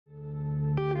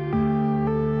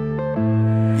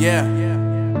Yeah.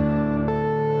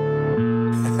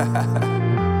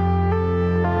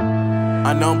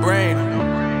 Unknown Brain,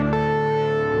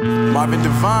 Marvin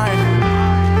Divine.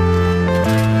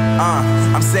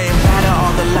 I'm saying bye to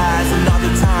all the lies and all the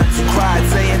times you cried,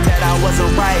 saying that I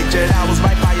wasn't right, yet I was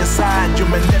right by your side. You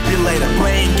manipulator,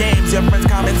 playing games, your friends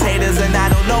commentators, and I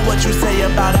don't know what you say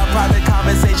about our private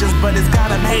conversations, but it's got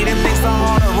them hating. Thanks to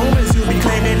all the rumors you be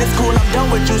claiming. It's cool, I'm done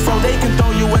with you, so they can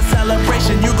throw you a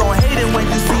celebration. You gon' hate it when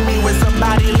you see me with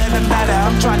somebody living better.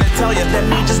 I'm trying to tell you that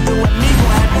me just doing me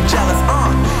gon' have you jealous.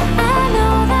 I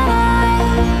know that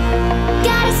I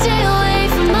gotta stay away